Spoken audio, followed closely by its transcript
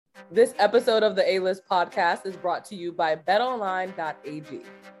This episode of the A-List podcast is brought to you by betonline.ag.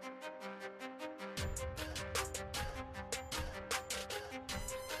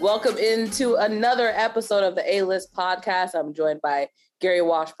 Welcome into another episode of the A-List podcast. I'm joined by Gary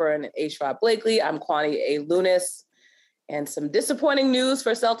Washburn and Ashraf Blakely. I'm Kwani A. Lunis. And some disappointing news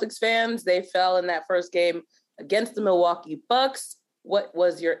for Celtics fans. They fell in that first game against the Milwaukee Bucks. What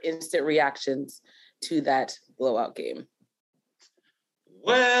was your instant reactions to that blowout game?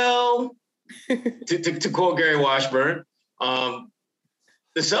 Well, to quote Gary Washburn, the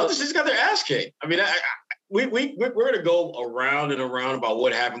Celtics just got their ass kicked. I mean, we're going to go around and around about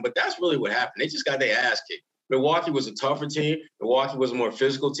what happened, but that's really what happened. They just got their ass kicked. Milwaukee was a tougher team. Milwaukee was a more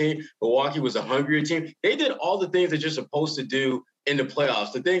physical team. Milwaukee was a hungrier team. They did all the things that you're supposed to do in the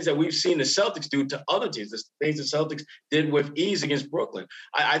playoffs, the things that we've seen the Celtics do to other teams, the things the Celtics did with ease against Brooklyn.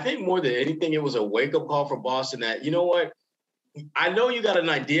 I think more than anything, it was a wake-up call for Boston that, you know what, I know you got an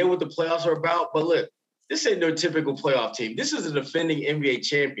idea what the playoffs are about, but look, this ain't no typical playoff team. This is a defending NBA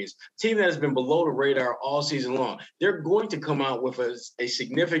champions, team that has been below the radar all season long. They're going to come out with a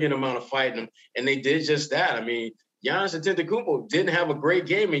significant amount of fighting, and they did just that. I mean, Giannis Antetokounmpo didn't have a great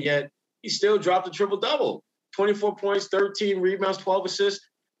game, and yet he still dropped a triple-double. 24 points, 13 rebounds, 12 assists.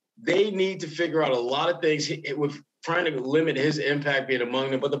 They need to figure out a lot of things with trying to limit his impact being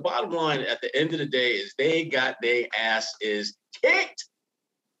among them. But the bottom line at the end of the day is they got their asses kicked.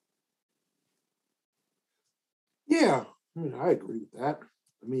 Yeah, I agree with that.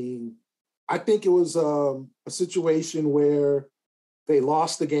 I mean, I think it was a situation where they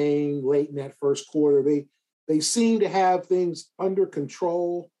lost the game late in that first quarter. They seemed to have things under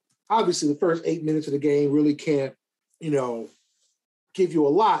control. Obviously, the first 8 minutes of the game really can't, give you a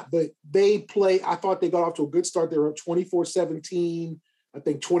lot, but I thought they got off to a good start. They were up 24-17, I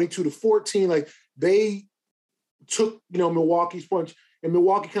think 22-14. Like, they took, Milwaukee's punch, and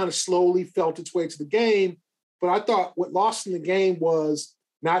Milwaukee kind of slowly felt its way to the game. But I thought what lost in the game was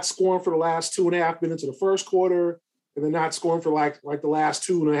not scoring for the last 2.5 minutes of the first quarter, and then not scoring for like the last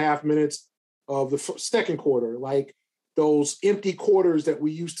 2.5 minutes of the second quarter. Like those empty quarters that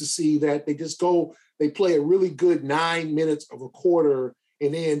we used to see, that they play a really good 9 minutes of a quarter,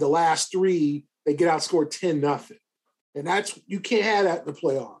 and then the last 3, they get outscored 10-0. And you can't have that in the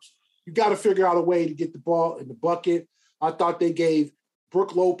playoffs. You got to figure out a way to get the ball in the bucket. I thought they gave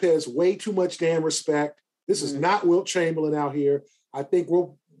Brook Lopez way too much damn respect. This is not Wilt Chamberlain out here. I think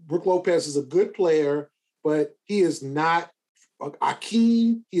Brook Lopez is a good player, but he is not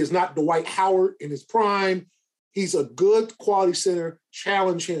Akeem. He is not Dwight Howard in his prime. He's a good quality center.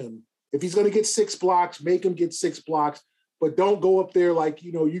 Challenge him. If he's going to get 6 blocks, make him get 6 blocks, but don't go up there like,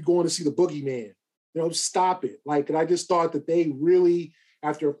 you're going to see the boogeyman. Stop it. And I just thought that they really,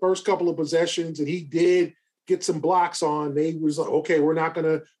 after the first couple of possessions, and he did get some blocks on, they was like, okay, we're not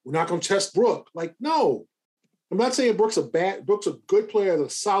gonna test Brook. Like, no. I'm not saying Brook's a good player, has a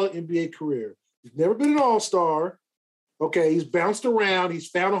solid NBA career. He's never been an all-star. Okay, he's bounced around. He's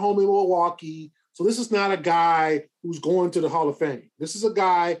found a home in Milwaukee. So this is not a guy who's going to the Hall of Fame. This is a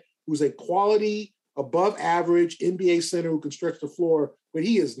guy who's a quality, above average NBA center who can stretch the floor, but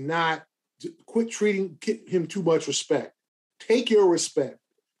he is not. Quit treating him too much respect. Take your respect.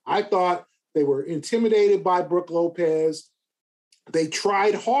 I thought they were intimidated by Brook Lopez. They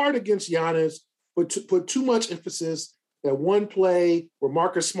tried hard against Giannis, but put too much emphasis. That one play where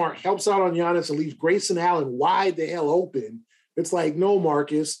Marcus Smart helps out on Giannis and leaves Grayson Allen wide the hell open. It's like, no,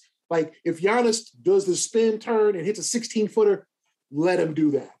 Marcus. Like, if Giannis does the spin turn and hits a 16-footer, let him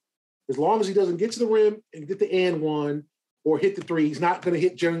do that. As long as he doesn't get to the rim and get the and one or hit the three, he's not generally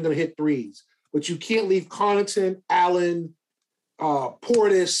going to hit threes. But you can't leave Connaughton, Allen,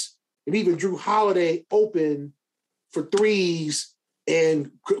 Portis, and even Drew Holiday open for threes,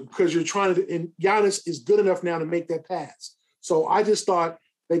 and because you're trying to, and Giannis is good enough now to make that pass. So I just thought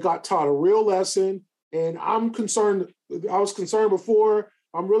they got taught a real lesson, and I'm concerned. I was concerned before.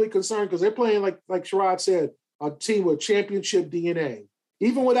 I'm really concerned because they're playing, like Sherrod said, a team with championship DNA.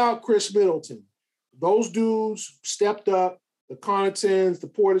 Even without Chris Middleton, those dudes stepped up, the Connaughtons, the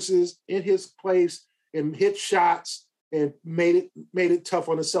Portises, in his place and hit shots and made it tough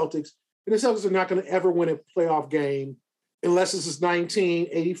on the Celtics. And the Celtics are not going to ever win a playoff game unless this is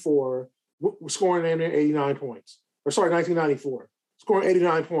 1984, scoring 89 points. 1994, scoring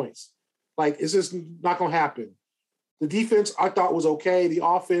 89 points. Like, it's just not going to happen. The defense, I thought, was okay. The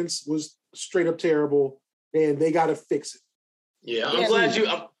offense was straight up terrible, and they got to fix it. Yeah,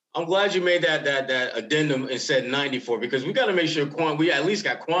 I'm glad you made that addendum and said 94, because we got to make sure we at least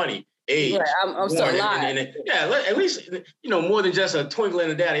got Kwani age. Right, I'm still alive. At least more than just a twinkle in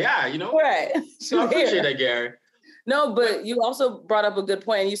the daddy eye. Right. So I appreciate that, Gary. No, but you also brought up a good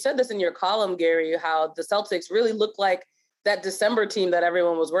point. And you said this in your column, Gary, how the Celtics really looked like that December team that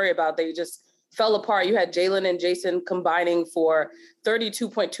everyone was worried about. They just fell apart. You had Jalen and Jason combining for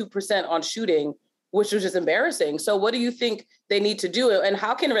 32.2% on shooting, which was just embarrassing. So what do you think they need to do? And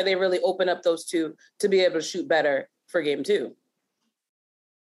how can they really open up those two to be able to shoot better for game 2?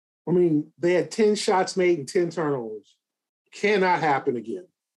 I mean, they had 10 shots made and 10 turnovers. Cannot happen again.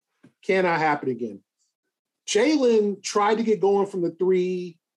 Cannot happen again. Jalen tried to get going from the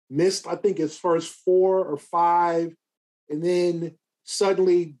 3, missed, I think, his first 4 or 5, and then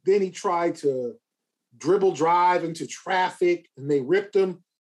suddenly, then he tried to dribble drive into traffic, and they ripped him.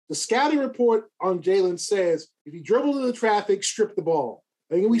 The scouting report on Jalen says, if he dribbled into traffic, strip the ball.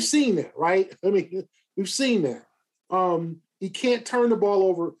 I mean, we've seen that, right? I mean, we've seen that. He can't turn the ball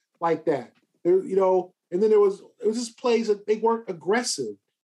over like that. There, and then it was just plays that they weren't aggressive.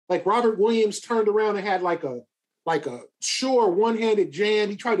 Like Robert Williams turned around and had like a sure one-handed jam.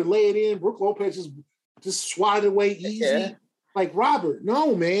 He tried to lay it in. Brook Lopez just swatted away easy. Yeah. Like, Robert,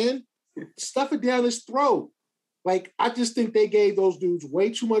 no, man. Stuff it down his throat. Like, I just think they gave those dudes way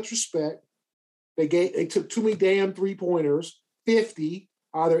too much respect. They took too many damn 3-pointers, 50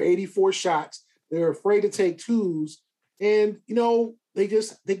 out of their 84 shots. They're afraid to take 2s. And,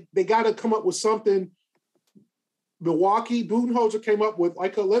 they got to come up with something. Milwaukee, Budenholzer came up with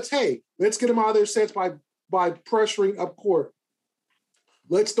let's get them out of their sets by pressuring up court.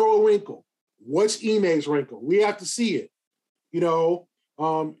 Let's throw a wrinkle. What's Ime's wrinkle? We have to see it,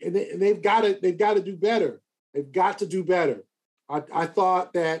 and they've got to do better. They've got to do better. I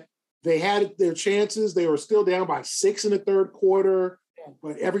thought that they had their chances. They were still down by 6 in the third quarter,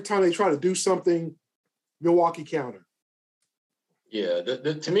 but every time they try to do something, Milwaukee counter. Yeah,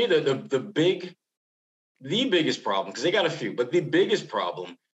 to me, the biggest problem, because they got a few, but the biggest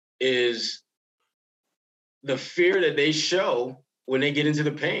problem is the fear that they show when they get into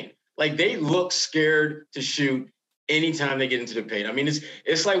the paint. Like, they look scared to shoot anytime they get into the paint. I mean,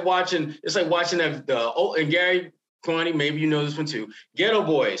 it's like watching that and Gary Kwani, maybe you know this one too. Ghetto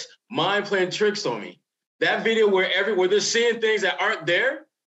Boys, Mind playing tricks on me. That video where they're seeing things that aren't there.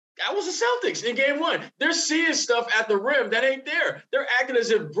 That was the Celtics in game 1. They're seeing stuff at the rim that ain't there. They're acting as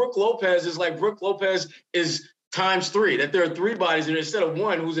if Brook Lopez is times 3, that there are 3 bodies and instead of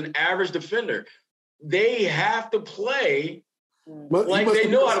 1 who's an average defender. They have to play like they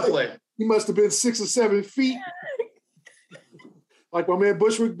know how to play. He must have been 6 or 7 feet. Like my man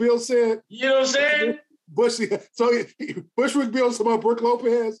Bushwick Bill said. You know what I'm saying? Bushwick Bill said about Brook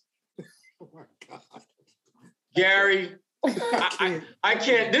Lopez. Oh my God. Gary. I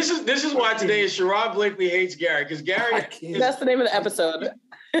can't. This is why today is Sherrod Blakely hates Gary, because Gary. That's the name of the episode.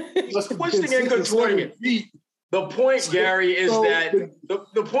 He's twisting and contorting it. The point, Gary, is that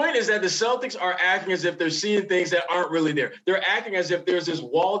the point is that the Celtics are acting as if they're seeing things that aren't really there. They're acting as if there's this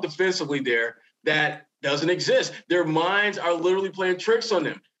wall defensively there that doesn't exist. Their minds are literally playing tricks on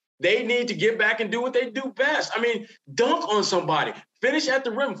them. They need to get back and do what they do best. I mean, dunk on somebody, finish at the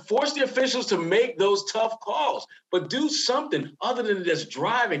rim, force the officials to make those tough calls, but do something other than just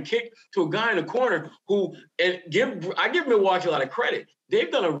drive and kick to a guy in the corner I give Milwaukee a lot of credit. They've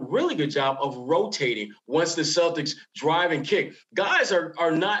done a really good job of rotating once the Celtics drive and kick. Guys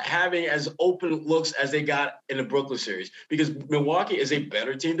are not having as open looks as they got in the Brooklyn series because Milwaukee is a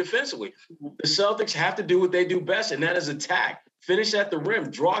better team defensively. The Celtics have to do what they do best, and that is attack. Finish at the rim,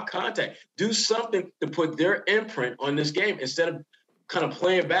 draw contact, do something to put their imprint on this game instead of kind of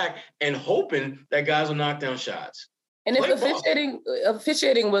playing back and hoping that guys will knock down shots. And if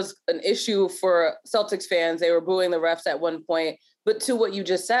officiating was an issue for Celtics fans, they were booing the refs at one point. But to what you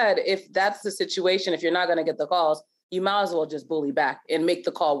just said, if that's the situation, if you're not going to get the calls, you might as well just bully back and make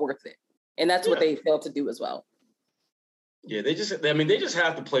the call worth it. And that's what they failed to do as well. Yeah, they just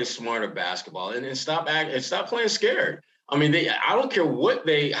have to play smarter basketball and stop playing scared. I mean, I don't care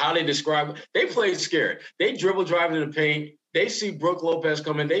how they describe it. They played scared. They dribble driving in the paint. They see Brook Lopez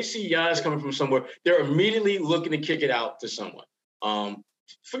coming. They see Giannis coming from somewhere. They're immediately looking to kick it out to someone.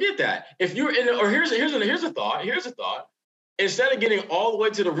 Forget that. If you're here's a thought. Here's a thought. Instead of getting all the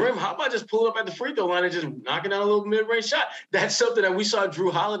way to the rim, how about just pulling up at the free throw line and just knocking down a little mid-range shot? That's something that we saw Drew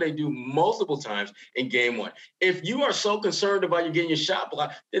Holiday do multiple times in game 1. If you are so concerned about you getting your shot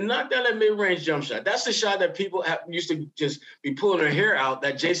blocked, then knock down that mid-range jump shot. That's the shot that people used to just be pulling their hair out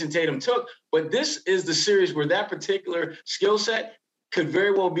that Jason Tatum took. But this is the series where that particular skill set could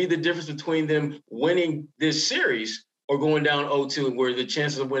very well be the difference between them winning this series or going down 0-2, where the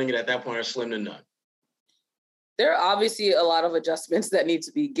chances of winning it at that point are slim to none. There are obviously a lot of adjustments that need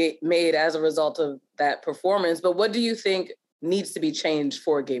to be made as a result of that performance. But what do you think needs to be changed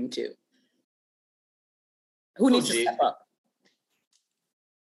for game 2? Who needs to step up?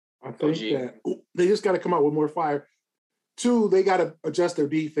 I think that they just got to come out with more fire. 2, they got to adjust their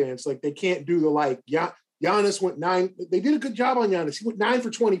defense. Like, they can't do the Giannis went 9. They did a good job on Giannis. He went 9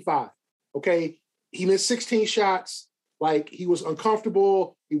 for 25. Okay. He missed 16 shots. Like, he was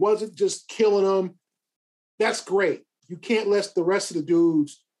uncomfortable. He wasn't just killing them. That's great. You can't let the rest of the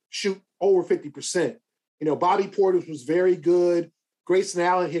dudes shoot over 50%. Bobby Portis was very good. Grayson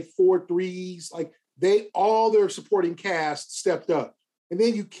Allen hit 4 threes. Like, all their supporting cast stepped up. And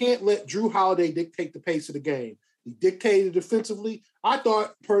then you can't let Drew Holiday dictate the pace of the game. He dictated defensively. I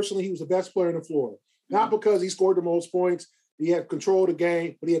thought, personally, he was the best player on the floor. Not because he scored the most points. He had control of the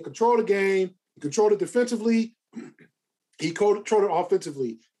game, but he had control of the game. He controlled it defensively. He controlled it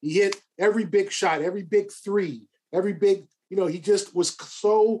offensively. He hit every big shot, every big three, every big, he just was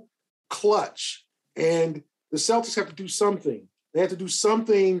so clutch. And the Celtics have to do something. They have to do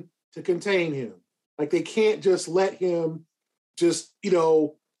something to contain him. Like, they can't just let him just,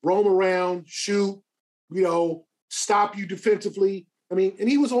 roam around, shoot, stop you defensively. I mean, and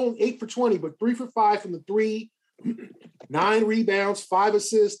he was only 8 for 20, but 3 for 5 from the 3, 9 rebounds, 5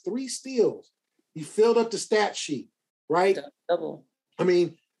 assists, 3 steals. He filled up the stat sheet, right? Double. I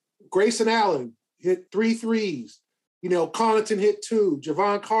mean, Grayson Allen hit 3 threes. Connaughton hit 2.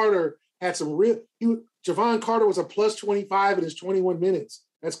 Javon Carter had some Javon Carter was a plus 25 in his 21 minutes.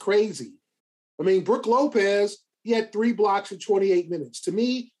 That's crazy. I mean, Brook Lopez, he had 3 blocks in 28 minutes. To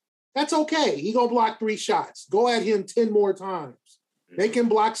me, that's okay. He gonna block 3 shots. Go at him 10 more times. Make him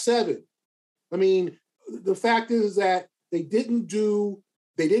block 7. I mean, the fact is that they didn't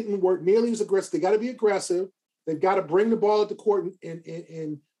work nearly as aggressive. They got to be aggressive. They've got to bring the ball at the court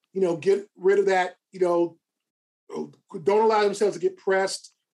and get rid of that. Don't allow themselves to get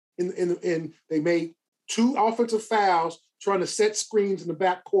pressed. And they made 2 offensive fouls trying to set screens in the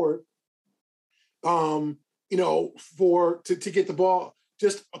back court. To get the ball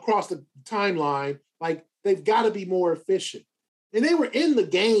just across the timeline. Like, they've got to be more efficient. And they were in the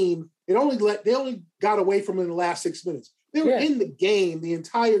game. They only got away from it in the last 6 minutes. They were in the game, the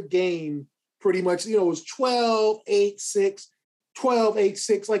entire game, pretty much. It was 12-8-6,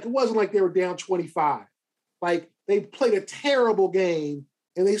 12-8-6. Like, it wasn't like they were down 25. Like, they played a terrible game,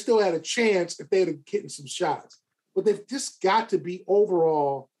 and they still had a chance if they had getting some shots. But they've just got to be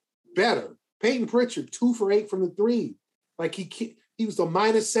overall better. Peyton Pritchard, 2 for 8 from the 3. Like, he was a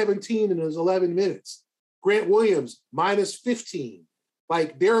minus 17 in his 11 minutes. Grant Williams, minus 15.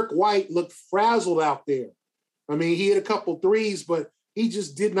 Like, Derek White looked frazzled out there. I mean, he hit a couple threes, but he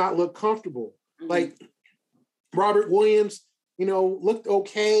just did not look comfortable. Mm-hmm. Like, Robert Williams, looked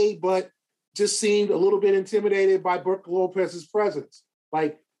okay, but just seemed a little bit intimidated by Brook Lopez's presence.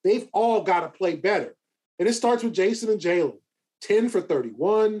 Like, they've all got to play better. And it starts with Jason and Jalen. 10 for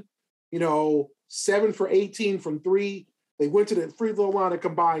 31, 7 for 18 from 3. They went to the free throw line and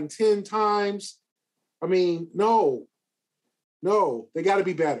combined 10 times. I mean, no, they got to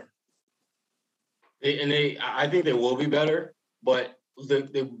be better. I think they will be better, but the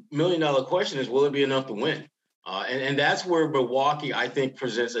 $1 million question is, will it be enough to win? And that's where Milwaukee, I think,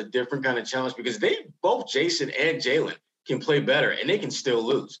 presents a different kind of challenge, because both Jason and Jalen can play better and they can still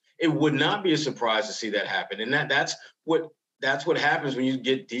lose. It would not be a surprise to see that happen. And that's what happens when you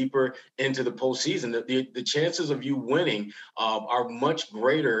get deeper into the postseason. The chances of you winning are much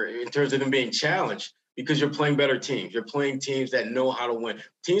greater in terms of them being challenged, because you're playing better teams. You're playing teams that know how to win,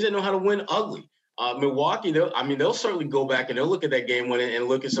 teams that know how to win ugly. Milwaukee, they'll certainly go back and they'll look at that game winning and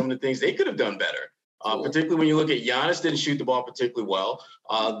look at some of the things they could have done better. Particularly when you look at Giannis, didn't shoot the ball particularly well.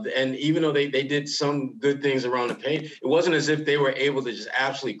 And even though they did some good things around the paint, it wasn't as if they were able to just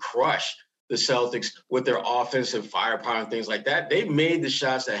absolutely crush the Celtics with their offensive firepower and things like that. They made the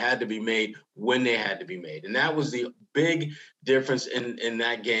shots that had to be made when they had to be made. And that was the big difference in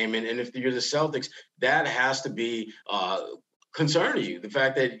that game. And if you're the Celtics, that has to be concern to you. The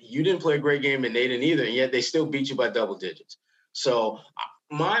fact that you didn't play a great game and they didn't either, and yet they still beat you by double digits. So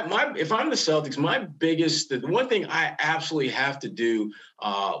if I'm the Celtics, the one thing I absolutely have to do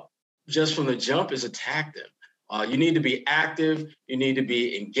just from the jump is attack them. You need to be active. You need to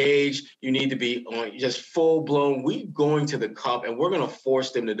be engaged. You need to be on just full blown. We going to the cup, and we're going to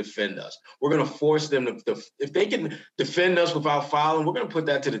force them to defend us. We're going to force them to, if they can defend us without fouling, we're going to put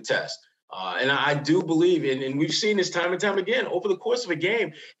that to the test. And I do believe, and we've seen this time and time again over the course of a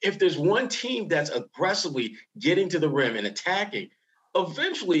game, if there's one team that's aggressively getting to the rim and attacking,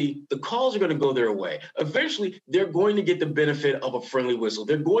 eventually the calls are going to go their way. Eventually, they're going to get the benefit of a friendly whistle.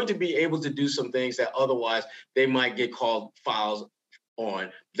 They're going to be able to do some things that otherwise they might get called fouls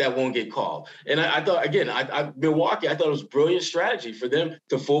on that won't get called. And I thought, again, Milwaukee, I thought it was brilliant strategy for them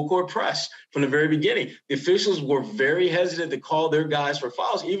to full court press from the very beginning. The officials were very hesitant to call their guys for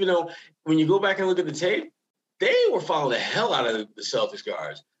fouls, even though when you go back and look at the tape, they were fouling the hell out of the Celtics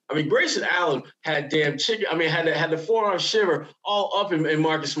guards. I mean, Grayson Allen had had the forearm shiver all up in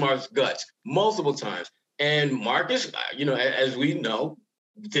Marcus Smart's guts multiple times. And Marcus, as we know,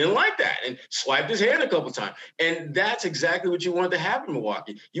 didn't like that and swiped his hand a couple times. And that's exactly what you want to happen in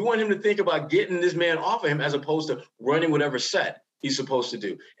Milwaukee. You want him to think about getting this man off of him as opposed to running whatever set he's supposed to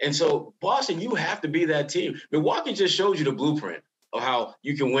do. And so, Boston, you have to be that team. Milwaukee just showed you the blueprint of how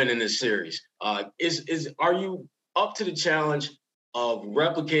you can win in this series. Are you up to the challenge of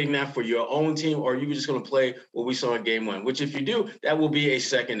replicating that for your own team, or are you just going to play what we saw in game one? Which, if you do, that will be a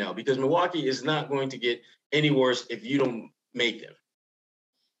second L, because Milwaukee is not going to get any worse if you don't make them.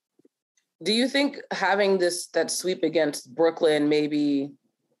 Do you think having that sweep against Brooklyn maybe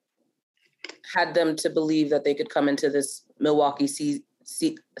had them to believe that they could come into this Milwaukee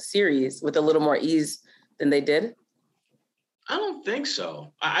series with a little more ease than they did? I don't think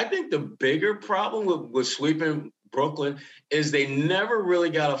so. I think the bigger problem with sweeping Brooklyn is they never really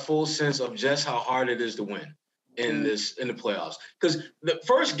got a full sense of just how hard it is to win in the playoffs. Because the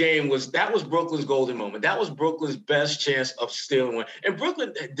first game was Brooklyn's golden moment. That was Brooklyn's best chance of stealing one. And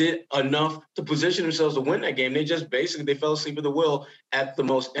Brooklyn did enough to position themselves to win that game. They just they fell asleep at the wheel at the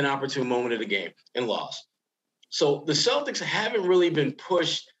most inopportune moment of the game and lost. So the Celtics haven't really been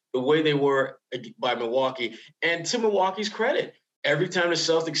pushed the way they were by Milwaukee. And to Milwaukee's credit, every time the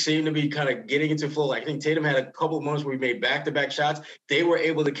Celtics seemed to be kind of getting into flow, like I think Tatum had a couple of moments where he made back-to-back shots, they were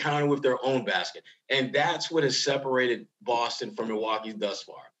able to counter with their own basket. And that's what has separated Boston from Milwaukee thus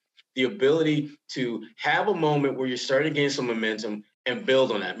far. The ability to have a moment where you're starting to gain some momentum and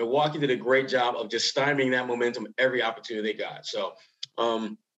build on that. Milwaukee did a great job of just stymieing that momentum every opportunity they got. So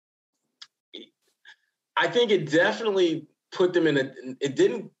I think it definitely put them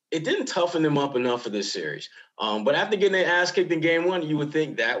it didn't toughen them up enough for this series. But after getting their ass kicked in game one, you would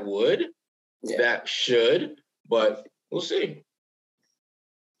think that should, but we'll see.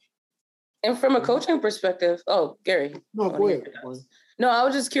 And from a coaching perspective, Gary. No, go ahead. No, I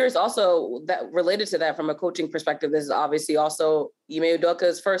was just curious also that related to that from a coaching perspective, this is obviously also Ime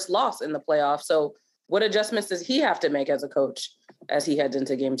Udoka's first loss in the playoffs. So what adjustments does he have to make as a coach as he heads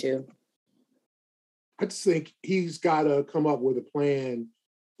into game two? I just think he's got to come up with a plan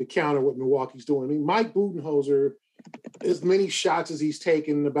to counter what Milwaukee's doing. I mean, Mike Budenholzer, as many shots as he's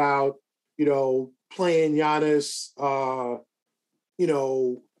taken about, playing Giannis,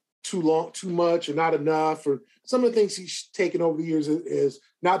 too much or not enough, or some of the things he's taken over the years is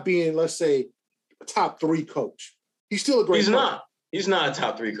not being, let's say, a top three coach. He's still a great coach. He's not a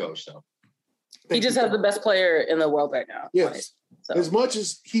top three coach, though. He just has the best player in the world right now. Yes. Right? So. As much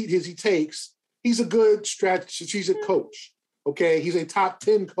as he takes, he's a good strategic coach. Okay, he's a top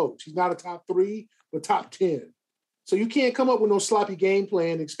 10 coach. He's not a top 3, but top 10. So you can't come up with no sloppy game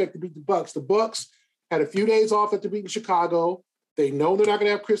plan and expect to beat the Bucks. The Bucks had a few days off after beating Chicago. They know they're not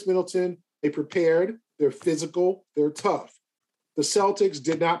going to have Chris Middleton. They prepared. They're physical. They're tough. The Celtics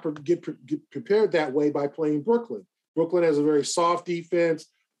did not get prepared that way by playing Brooklyn. Brooklyn has a very soft defense.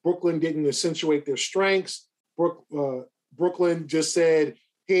 Brooklyn didn't accentuate their strengths. Brooklyn just said,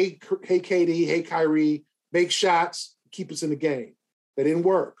 hey, KD, hey, Kyrie, make shots, keep us in the game. That didn't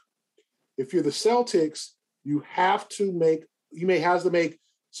work. If you're the Celtics, you may have to make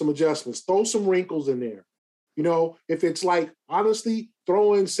some adjustments, throw some wrinkles in there. If it's like, honestly,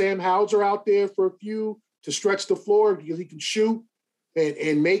 throwing Sam Hauser out there for a few to stretch the floor because he can shoot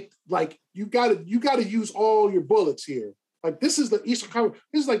and make, like, you got to use all your bullets here. Like, this is the Eastern Conference.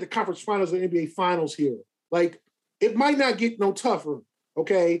 This is like the conference finals of the NBA finals here. Like, it might not get no tougher,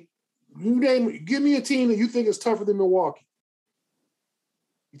 okay? Give me a team that you think is tougher than Milwaukee.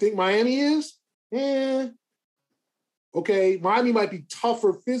 You think Miami is? Okay, Miami might be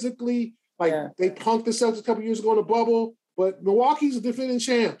tougher physically. They punked the Celtics a couple years ago in the bubble, but Milwaukee's the defending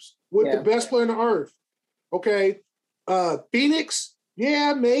champs with the best player on the earth. Okay, Phoenix,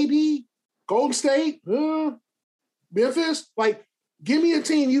 maybe. Golden State, Memphis. Like, give me a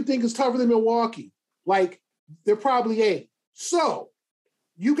team you think is tougher than Milwaukee. Like, there probably ain't. So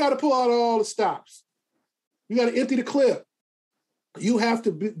you got to pull out all the stops. You got to empty the clip. You have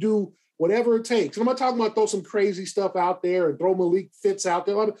to do whatever it takes. I'm not talking about throw some crazy stuff out there and throw Malik Fitz out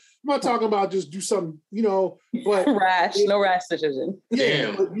there. I'm not talking about just do something, but no rash decision.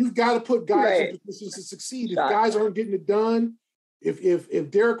 Yeah, but you've got to put guys in positions to succeed. If guys aren't getting it done,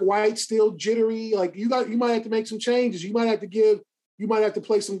 if Derek White's still jittery, like you might have to make some changes. You might have to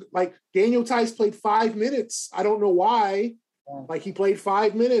play some, like Daniel Tice played 5 minutes. I don't know why. Like he played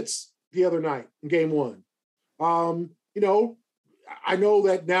 5 minutes the other night in game 1. You know, I know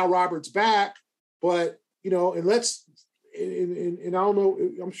that now Robert's back, but, you know, and I don't know,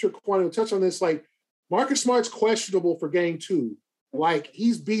 I'm sure Kwani will touch on this, like Marcus Smart's questionable for game 2. Like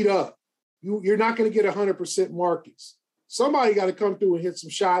he's beat up. You're not going to get 100% Marcus. Somebody got to come through and hit some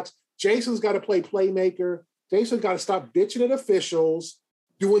shots. Jason's got to play playmaker. Jason's got to stop bitching at officials,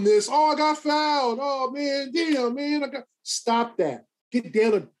 doing this. Oh, I got fouled. Oh, man, damn, man. Stop that. Get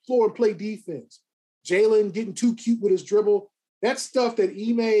down the floor and play defense. Jalen getting too cute with his dribble. That's stuff that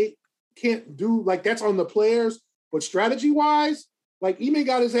Ime can't do. Like, that's on the players. But strategy-wise, like, Ime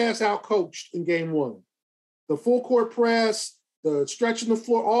got his ass out-coached in game 1. The full court press, the stretching the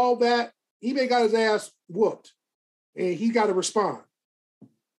floor, all that, Ime got his ass whooped. And he got to respond.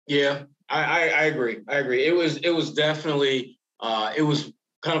 Yeah, I agree. It was definitely it was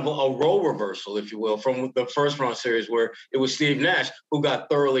kind of a role reversal, if you will, from the first round series where it was Steve Nash who got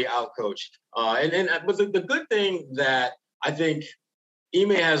thoroughly outcoached. But the good thing that I think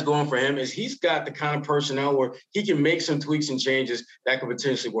Ime has going for him is he's got the kind of personnel where he can make some tweaks and changes that could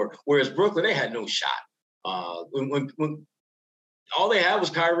potentially work. Whereas Brooklyn, they had no shot. When all they had was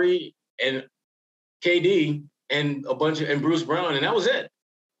Kyrie and KD and and Bruce Brown, and that was it.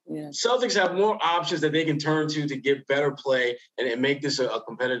 Yeah. Celtics have more options that they can turn to get better play and make this a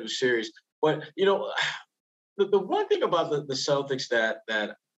competitive series. But, you know, the one thing about the Celtics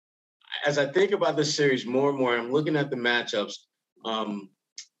that as I think about this series more and more, I'm looking at the matchups. I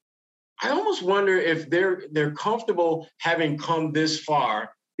almost wonder if they're comfortable having come this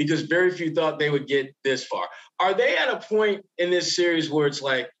far because very few thought they would get this far. Are they at a point in this series where it's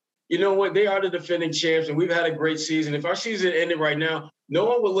like, you know what, they are the defending champs and we've had a great season. If our season ended right now, no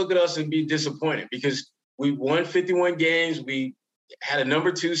one would look at us and be disappointed because we won 51 games. We had a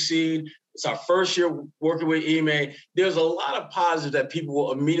number 2 seed. It's our first year working with Ime. There's a lot of positives that people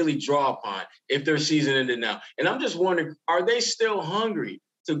will immediately draw upon if their season ended now. And I'm just wondering, are they still hungry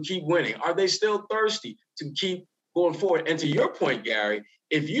to keep winning? Are they still thirsty to keep going forward? And to your point, Gary,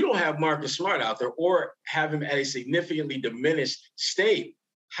 if you don't have Marcus Smart out there or have him at a significantly diminished state,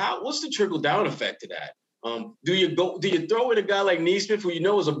 what's the trickle-down effect to that? Do you throw in a guy like Neesmith, who you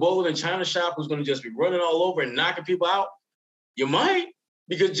know is a bullet in China shop, who's going to just be running all over and knocking people out? You might,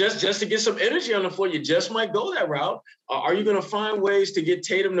 because just to get some energy on the floor, you just might go that route. Are you going to find ways to get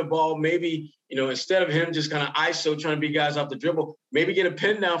Tatum the ball? Maybe, you know, instead of him just kind of ISO trying to beat guys off the dribble, maybe get a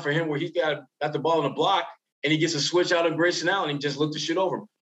pin down for him where he's got the ball in the block and he gets a switch out on Grayson Allen and he just look to shoot over him.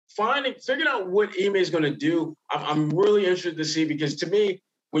 Figuring out what Ime is going to do, I'm really interested to see, because to me,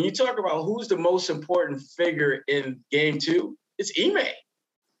 when you talk about who's the most important figure in game 2, it's Ime.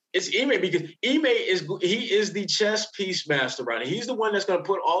 It's Ime because Ime is the chess piece master, right? He's the one that's going to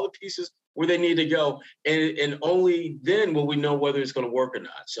put all the pieces where they need to go, and only then will we know whether it's going to work or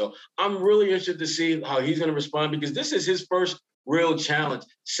not. So I'm really interested to see how he's going to respond, because this is his first real challenge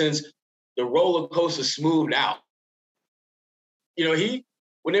since the roller coaster smoothed out. You know,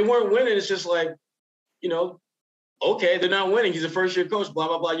 when they weren't winning, it's just like, you know, okay, they're not winning. He's a first-year coach, blah,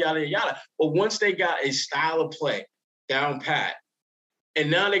 blah, blah, yada, yada. But once they got a style of play down pat, and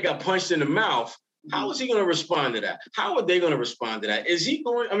now they got punched in the mouth, how is he going to respond to that? How are they going to respond to that? Is he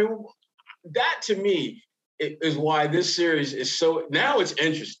going – I mean, that to me is why this series is so – now it's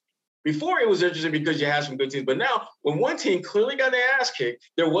interesting. Before it was interesting because you had some good teams. But now when one team clearly got their ass kicked,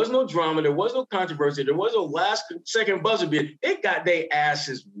 there was no drama, there was no controversy, there was no last-second buzzer beat. They got their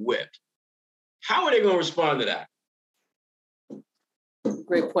asses whipped. How are they going to respond to that?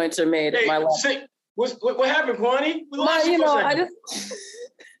 Great points are made. Hey, what happened, Kwani? We lost you for a second.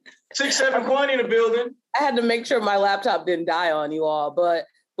 6'7" Kwani in the building. I had to make sure my laptop didn't die on you all. But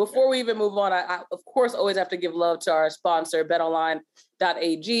before we even move on, I of course always have to give love to our sponsor,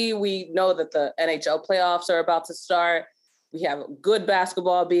 betonline.ag. We know that the NHL playoffs are about to start. We have good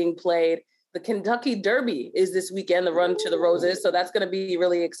basketball being played. The Kentucky Derby is this weekend, the Run to the Roses. So that's going to be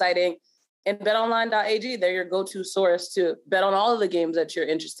really exciting. And betonline.ag, they're your go-to source to bet on all of the games that you're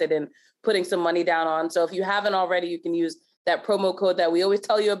interested in putting some money down on. So if you haven't already, you can use that promo code that we always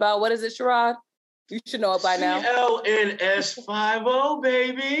tell you about. What is it, Sherrod? You should know it by now. CLNS50,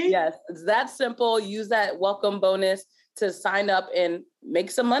 baby. Yes, it's that simple. Use that welcome bonus to sign up and make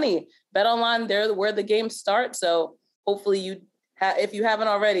some money. Bet online, they're where the games start. So hopefully if you haven't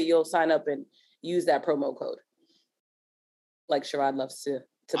already, you'll sign up and use that promo code. Like Sherrod loves to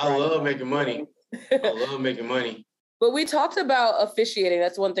I love making money. But we talked about officiating.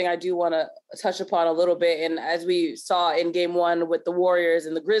 That's one thing I do want to touch upon a little bit. And as we saw in game 1 with the Warriors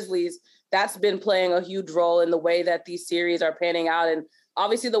and the Grizzlies, that's been playing a huge role in the way that these series are panning out. And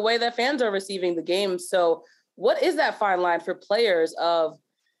obviously the way that fans are receiving the games. So what is that fine line for players of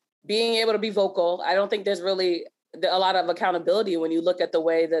being able to be vocal? I don't think there's really a lot of accountability when you look at the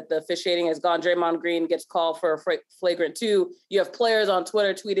way that the officiating has gone. Draymond Green gets called for a flagrant 2. You have players on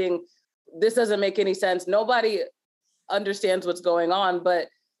Twitter tweeting, this doesn't make any sense. Nobody understands what's going on, but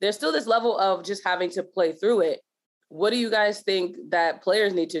there's still this level of just having to play through it. What do you guys think that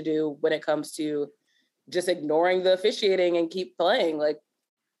players need to do when it comes to just ignoring the officiating and keep playing? Like,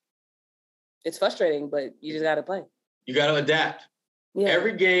 it's frustrating, but you just got to play. You got to adapt. Yeah.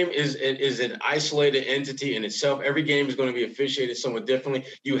 Every game is an isolated entity in itself. Every game is going to be officiated somewhat differently.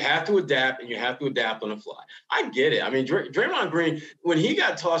 You have to adapt, and you have to adapt on the fly. I get it. I mean, Draymond Green, when he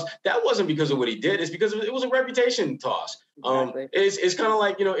got tossed, that wasn't because of what he did. It's because it was a reputation toss. Exactly. It's kind of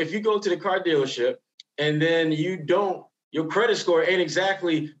like, if you go to the car dealership and then your credit score ain't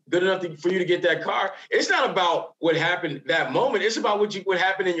exactly good enough for you to get that car. It's not about what happened that moment. It's about what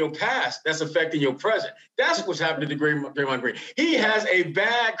happened in your past that's affecting your present. That's what's happening to Draymond Green. He has a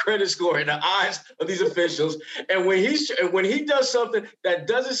bad credit score in the eyes of these officials. And when he does something that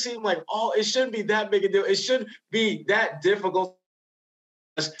doesn't seem like, it shouldn't be that big a deal. It shouldn't be that difficult.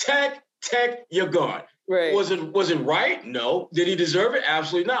 Tech, you're gone. Right. Was it right? No. Did he deserve it?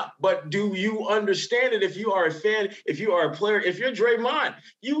 Absolutely not. But do you understand it? If you are a fan, if you are a player, if you're Draymond,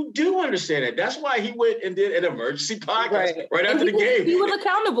 you do understand it. That's why he went and did an emergency podcast right after the game. He was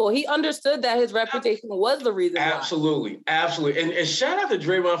accountable. He understood that his reputation was the reason why. Absolutely. And shout out to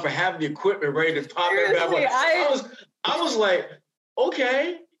Draymond for having the equipment ready to pop it back. I was like,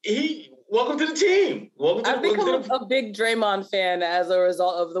 okay, welcome to the team. I've become a big Draymond fan as a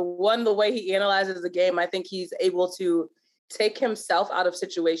result of the way he analyzes the game. I think he's able to take himself out of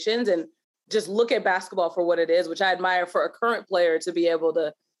situations and just look at basketball for what it is, which I admire for a current player to be able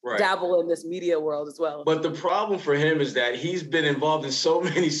to dabble in this media world as well. But the problem for him is that he's been involved in so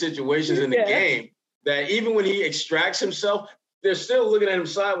many situations in the game that even when he extracts himself, they're still looking at him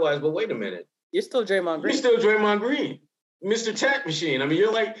sideways. But wait a minute. You're still Draymond Green. You're still Draymond Green. Mr. Tech Machine. I mean,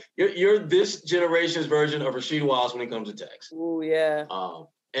 you're this generation's version of Rasheed Wallace when it comes to text. Oh yeah.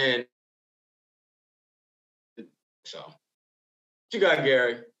 And so, what you got,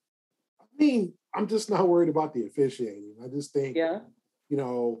 Gary? I mean, I'm just not worried about the officiating. I just think,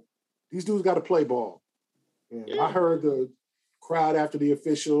 these dudes got to play ball. And I heard the crowd after the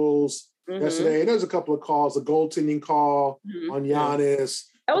officials yesterday. And there's a couple of calls, a goaltending call on Giannis.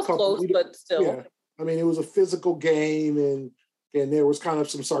 That was close, but still. Yeah. I mean, it was a physical game, and there was kind of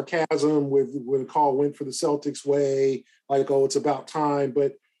some sarcasm when the call went for the Celtics way, like, it's about time.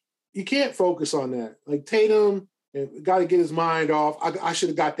 But you can't focus on that. Like, Tatum got to get his mind off. I should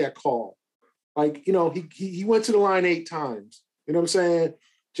have got that call. Like, he went to the line 8 times. You know what I'm saying?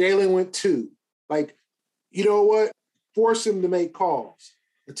 Jalen went 2. Like, you know what? Force him to make calls.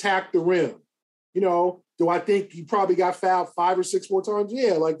 Attack the rim. Do I think he probably got fouled 5 or 6 more times?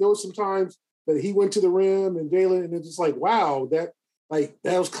 Yeah, like there was some times that he went to the rim and Jalen, and it's just like, wow, that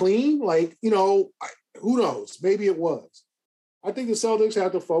was clean. Like, who knows? Maybe it was. I think the Celtics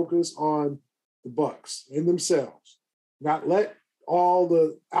have to focus on the Bucks and themselves, not let all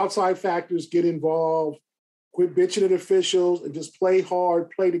the outside factors get involved, quit bitching at officials, and just play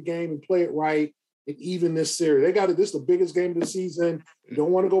hard, play the game, and play it right, and even this series. This is the biggest game of the season. You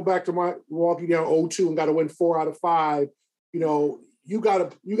don't want to go back to Milwaukee down 0-2 and got to win 4 out of 5. You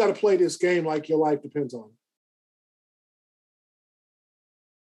gotta play this game like your life depends on it.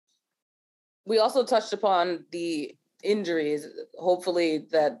 We also touched upon the injuries. Hopefully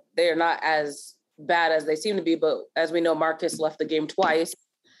that they are not as bad as they seem to be, but as we know, Marcus left the game twice.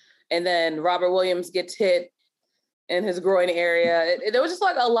 And then Robert Williams gets hit in his groin area. There was just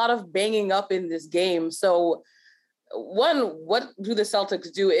like a lot of banging up in this game. So what do the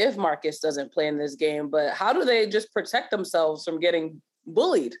Celtics do if Marcus doesn't play in this game? But how do they just protect themselves from getting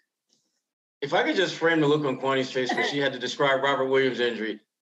bullied? If I could just frame the look on Kwani's face when she had to describe Robert Williams' injury,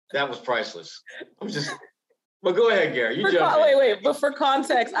 that was priceless. But go ahead, Gary. You jump in. Wait. But for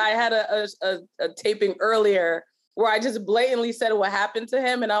context, I had a taping earlier where I just blatantly said what happened to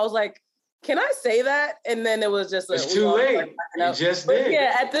him, and I was like, "Can I say that?" And then it was just it's too late. You just did.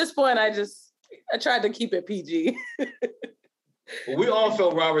 Yeah, at this point, I tried to keep it PG. Well, we all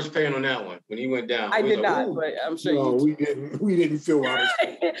felt Robert's pain on that one when he went down. I did not, but I'm sure you didn't. We didn't feel Robert's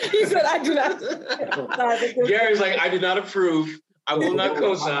pain. He said, "I do not." Gary's like, "I do not approve. I will not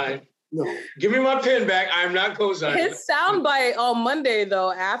co-sign." No. Give me my pen back. I am not co-signing. His soundbite on Monday,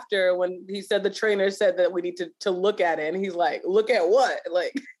 though, after when he said the trainer said that we need to look at it, and he's like, "Look at what?"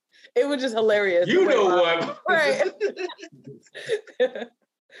 Like, it was just hilarious. You know what? Right.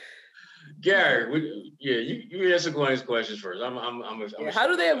 Gary, you answer Gwen's questions first. How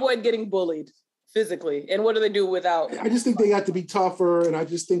do they avoid getting bullied physically. And what do they do without? I just think they got to be tougher, and I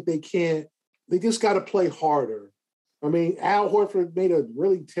just think they can't. They just got to play harder. I mean, Al Horford made a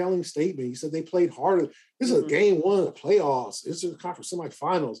really telling statement. He said they played harder. This is a game one of the playoffs. It's a conference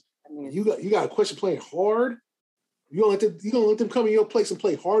semifinals. I mean, you got a question playing hard. You gonna let them come in your place and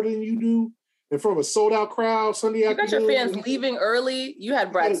play harder than you do, and from a sold out crowd Sunday afternoon. You got your fans leaving early. You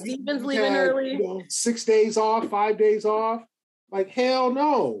had Brad Stevens leaving early. 6 days off, 5 days off. Like hell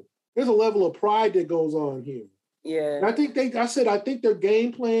no. There's a level of pride that goes on here. Yeah. And I think their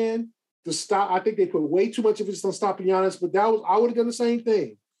game plan to stop. I think they put way too much emphasis on stopping Giannis, but I would have done the same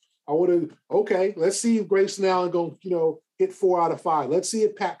thing. I would have, okay, let's see if Grayson Allen going to hit 4 out of 5. Let's see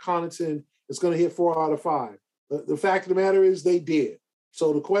if Pat Connaughton is going to hit 4 out of 5. The fact of the matter is they did.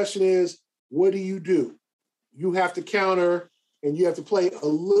 So the question is, what do? You have to counter, and you have to play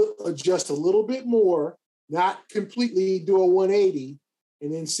adjust a little bit more, not completely do a 180,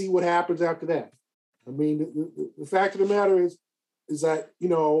 and then see what happens after that. I mean, the fact of the matter is that,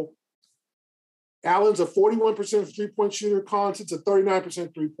 Allen's a 41% three-point shooter. Connaughton's a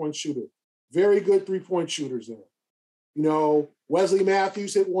 39% three-point shooter. Very good three-point shooters there. Wesley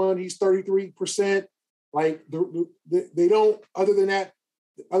Matthews hit one. He's 33%. Like they don't. Other than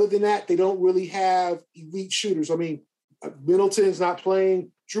that, they don't really have elite shooters. I mean, Middleton's not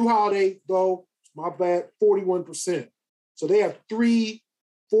playing. Drew Holiday, though, my bad, 41%. So they have 3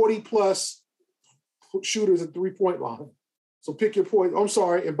 40-plus shooters at three-point line. So pick your point. I'm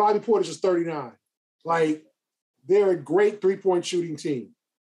sorry, and Bobby Portis is 39. Like, they're a great three-point shooting team.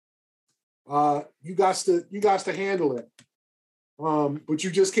 You got to handle it, but you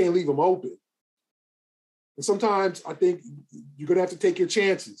just can't leave them open. And sometimes I think you're going to have to take your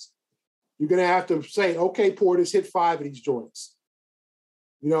chances. You're going to have to say, okay, Portis, hit 5 of these joints.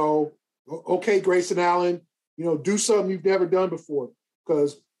 Okay, Grayson Allen, do something you've never done before,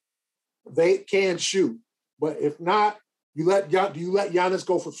 because they can shoot. But if not, do you let Giannis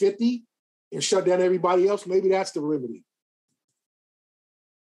go for 50 and shut down everybody else? Maybe that's the remedy.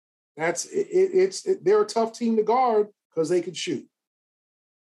 They're a tough team to guard because they can shoot.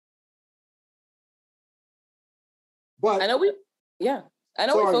 But I know we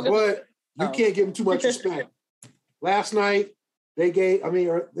but you can't give them too much respect. Last night they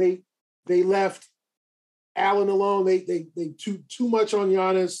left Allen alone. They too much on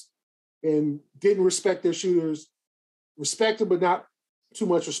Giannis and didn't respect their shooters. Respect them, but not too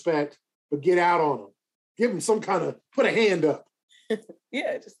much respect. But get out on them. Give them some kind of put a hand up.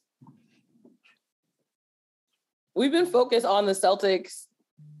 Yeah, we've been focused on the Celtics,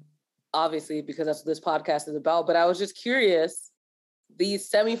 obviously, because that's what this podcast is about. But I was just curious. These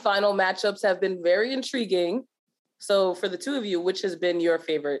semifinal matchups have been very intriguing. So for the two of you, which has been your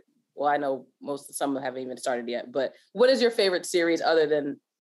favorite? Well, I know some haven't even started yet, but what is your favorite series other than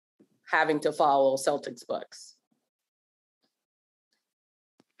having to follow Celtics Bucks?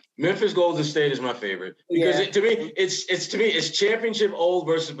 Memphis Golden State is my favorite because to me it's championship old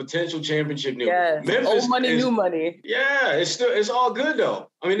versus potential championship new. Yeah, old money, new money. Yeah, it's all good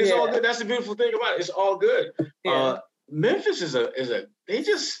though. I mean, it's all good. That's the beautiful thing about it. It's all good. Yeah. Memphis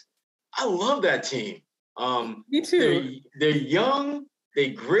I love that team. Me too. They're young, they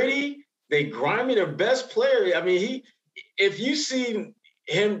gritty, they grimy. Their best player. I mean, if you seen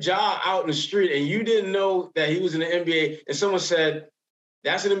him jog out in the street and you didn't know that he was in the NBA, and someone said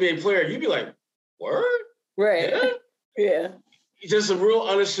that's an NBA player, you'd be like, word? Right. Yeah. Yeah. He's just a real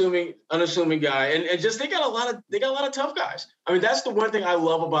unassuming guy. And just they got a lot of tough guys. I mean, that's the one thing I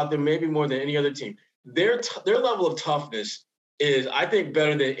love about them, maybe more than any other team. Their level of toughness is, I think,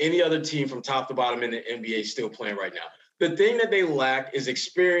 better than any other team from top to bottom in the NBA still playing right now. The thing that they lack is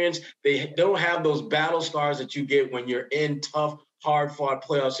experience. They don't have those battle scars that you get when you're in tough, hard-fought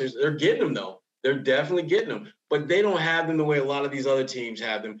playoff series. They're getting them, though. They're definitely getting them. But they don't have them the way a lot of these other teams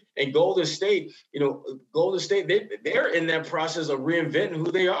have them. And Golden State, they're in that process of reinventing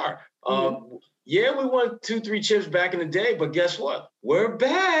who they are. Yeah, we won 2-3 chips back in the day, but guess what? We're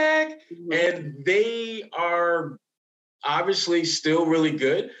back. And they are obviously still really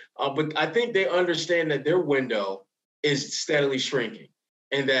good. But I think they understand that their window is steadily shrinking.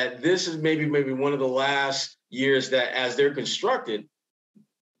 And that this is maybe one of the last years that as they're constructed,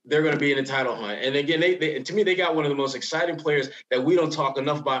 they're going to be in the title hunt. And again, to me, they got one of the most exciting players that we don't talk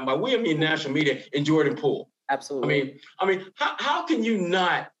enough about. And by we, I mean national media, in Jordan Poole. Absolutely. I mean, how can you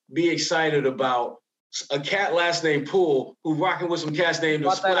not be excited about a cat last name Poole who rocking with some cats named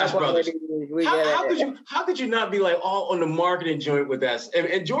the Splash Brothers? How could you not be like all on the marketing joint with that?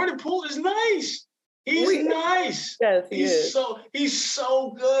 And Jordan Poole is nice. He's nice. Yes, he's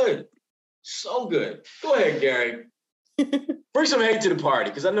so good. So good. Go ahead, Gary. Bring some hate to the party,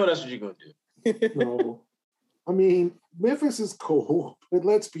 because I know that's what you're going to do. I mean, Memphis is cool, but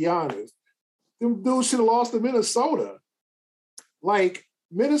let's be honest. Them dudes should have lost to Minnesota. Like,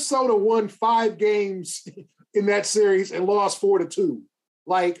 Minnesota won 5 games in that series and lost 4-2.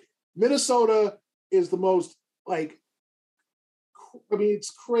 Like, Minnesota is the most, it's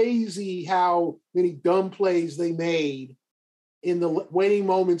crazy how many dumb plays they made in the waning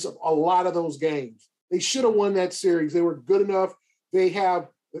moments of a lot of those games. They should have won that series. They were good enough.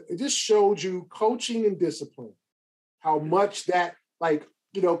 It just showed you coaching and discipline, how much that,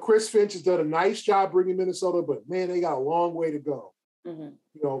 Chris Finch has done a nice job bringing Minnesota, but man, they got a long way to go. Mm-hmm.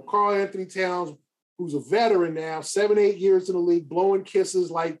 Karl Anthony Towns, who's a veteran now, 7-8 years in the league, blowing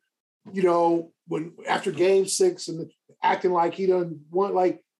kisses when after game 6 and acting like he doesn't want,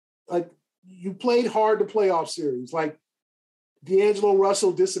 like you played hard the playoff series. Like, D'Angelo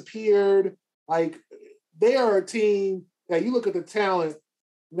Russell disappeared. Like, they are a team that you look at the talent,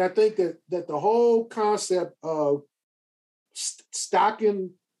 and I think that the whole concept of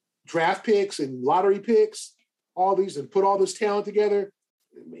stocking draft picks and lottery picks, all these, and put all this talent together,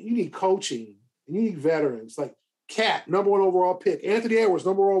 you need coaching and you need veterans. Like Cat, number 1 overall pick. Anthony Edwards,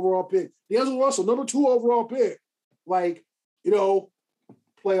 number 1 overall pick. D'Angelo Russell, number 2 overall pick.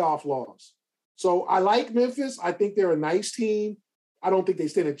 Playoff loss. So I like Memphis. I think they're a nice team. I don't think they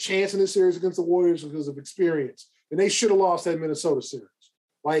stand a chance in this series against the Warriors because of experience. And they should have lost that Minnesota series.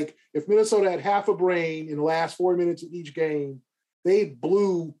 Like, if Minnesota had half a brain in the last 4 minutes of each game, they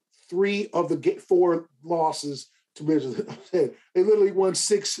blew 3 of the 4 losses to Minnesota. They literally won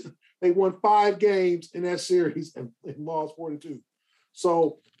 6. They won 5 games in that series and lost 4-2.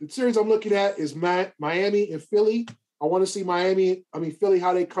 So the series I'm looking at is Miami and Philly. I want to see Philly,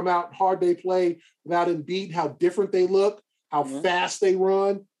 how they come out, hard they play without Embiid, how different they look, how fast they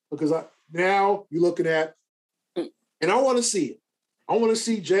run. Because now you're looking at, and I want to see it. I want to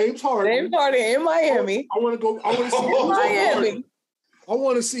see James Harden. James Harden in Miami. I want to see Miami. I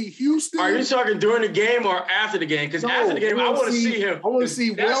want to see Houston. Are you talking during the game or after the game? Because after the game, I want to see him. I want to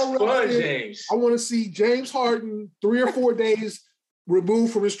see James. I want to see James Harden 3 or 4 days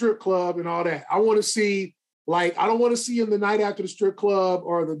removed from the strip club and all that. I want to see, I don't want to see him the night after the strip club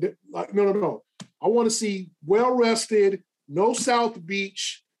or no. I want to see well-rested, no South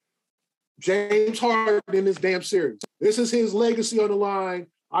Beach, James Harden in this damn series. This is his legacy on the line,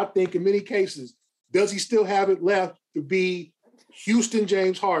 I think, in many cases. Does he still have it left to be Houston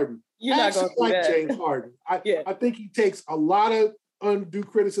James Harden? You're not going to like that. James Harden. I think he takes a lot of undue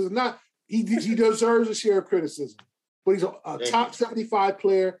criticism. He deserves a share of criticism, but he's a top 75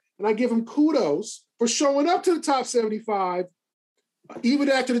 player, and I give him kudos for showing up to the top 75, even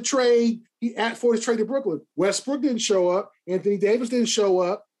after the trade. For his trade to Brooklyn, Westbrook didn't show up. Anthony Davis didn't show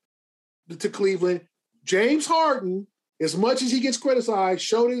up to Cleveland. James Harden, as much as he gets criticized,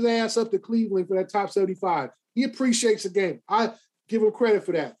 showed his ass up to Cleveland for that top 75. He appreciates the game. I give him credit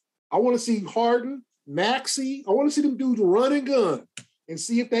for that. I want to see Harden, Maxey. I want to see them dudes run and gun and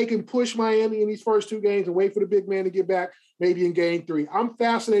see if they can push Miami in these first 2 games and wait for the big man to get back maybe in game 3. I'm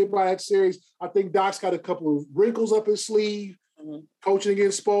fascinated by that series. I think Doc's got a couple of wrinkles up his sleeve, coaching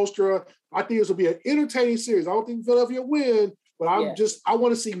against Spoelstra. I think this will be an entertaining series. I don't think Philadelphia will win, but I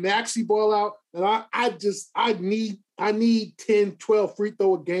want to see Maxey ball out. And I need 10, 12 free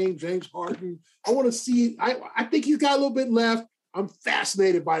throw a game, James Harden. I want to see, I think he's got a little bit left. I'm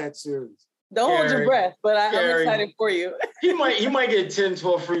fascinated by that series. Don't hold your breath, but I'm excited for you. he might get 10,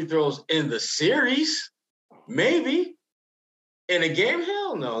 12 free throws in the series. Maybe. In a game?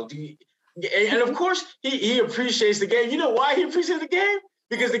 Hell no. And of course, he appreciates the game. You know why he appreciates the game?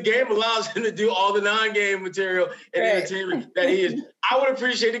 Because the game allows him to do all the non-game material and entertainment that he is. I would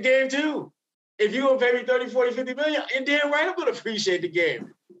appreciate the game too. If you're going to pay me 30, 40, 50 million, and damn right I'm going to appreciate the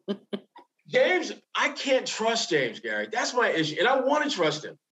game. James, I can't trust James, Gary. That's my issue. And I want to trust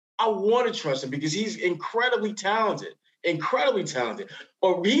him. Because he's incredibly talented.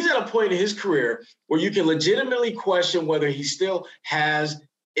 Or he's at a point in his career where you can legitimately question whether he still has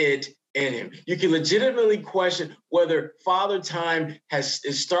it in him. You can legitimately question whether Father Time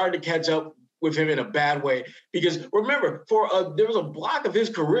is starting to catch up with him in a bad way. Because remember, there was a block of his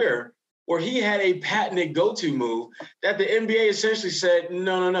career where he had a patented go-to move that the NBA essentially said,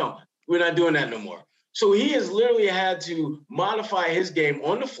 no, we're not doing that no more. So he has literally had to modify his game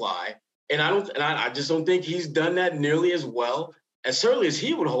on the fly. And I just don't think he's done that nearly as well, as certainly as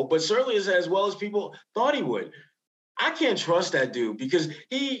he would hope, but certainly as well as people thought he would. I can't trust that dude because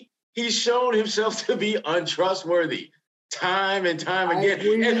he's shown himself to be untrustworthy time and time again.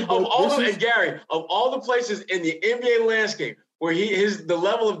 And Gary, of all the places in the NBA landscape where the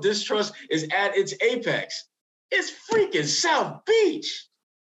level of distrust is at its apex, it's freaking South Beach.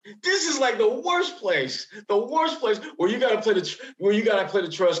 This is like the worst place where you gotta play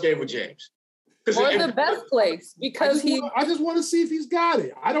the trust game with James. Or the best place because I just want to see if he's got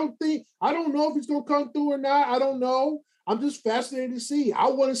it. I don't know if he's gonna come through or not. I don't know. I'm just fascinated to see. I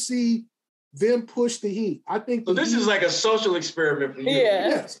want to see them push the Heat. I think so. This is like a social experiment for you. Yeah.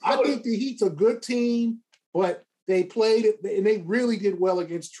 Yes, I think the Heat's a good team, but they played it and they really did well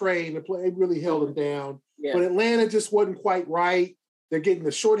against Trey. They really held him down. Yeah. But Atlanta just wasn't quite right. They're getting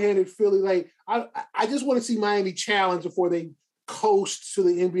the shorthanded Philly. Like I just want to see Miami challenge before they coast to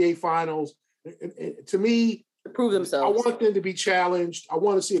the NBA Finals. And to me, to prove themselves. I want them to be challenged. I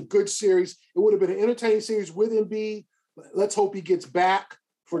want to see a good series. It would have been an entertaining series with Embiid. Let's hope he gets back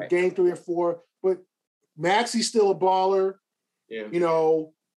for game 3 or 4. But Maxi's still a baller. Yeah.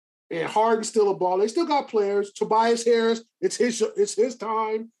 And Harden's still a baller. They still got players. Tobias Harris, it's his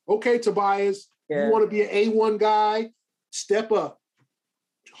time. Okay, Tobias, you want to be an A1 guy, step up.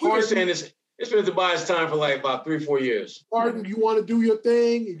 We've been saying this. It's been Tobias' time for like about 3-4 years. Harden, you want to do your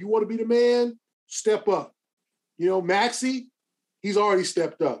thing. If you want to be the man, step up. Maxey, he's already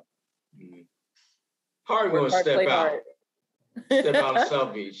stepped up. Harden going to step out. Step out of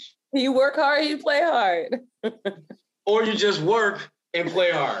South Beach. You work hard, you play hard. Or you just work and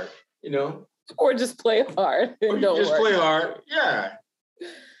play hard, Or just play hard. Or you just play hard, yeah.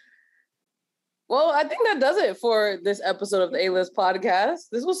 Well, I think that does it for this episode of the A-List podcast.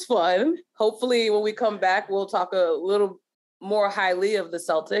 This was fun. Hopefully, when we come back, we'll talk a little more highly of the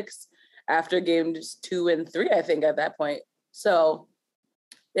Celtics after games 2 and 3, I think, at that point. So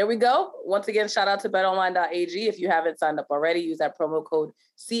there we go. Once again, shout out to betonline.ag. If you haven't signed up already, use that promo code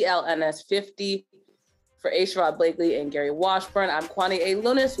CLNS50 for Ashrod Blakely and Gary Washburn. I'm Kwani A.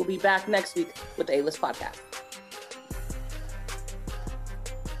 Lunis. We'll be back next week with the A-List podcast.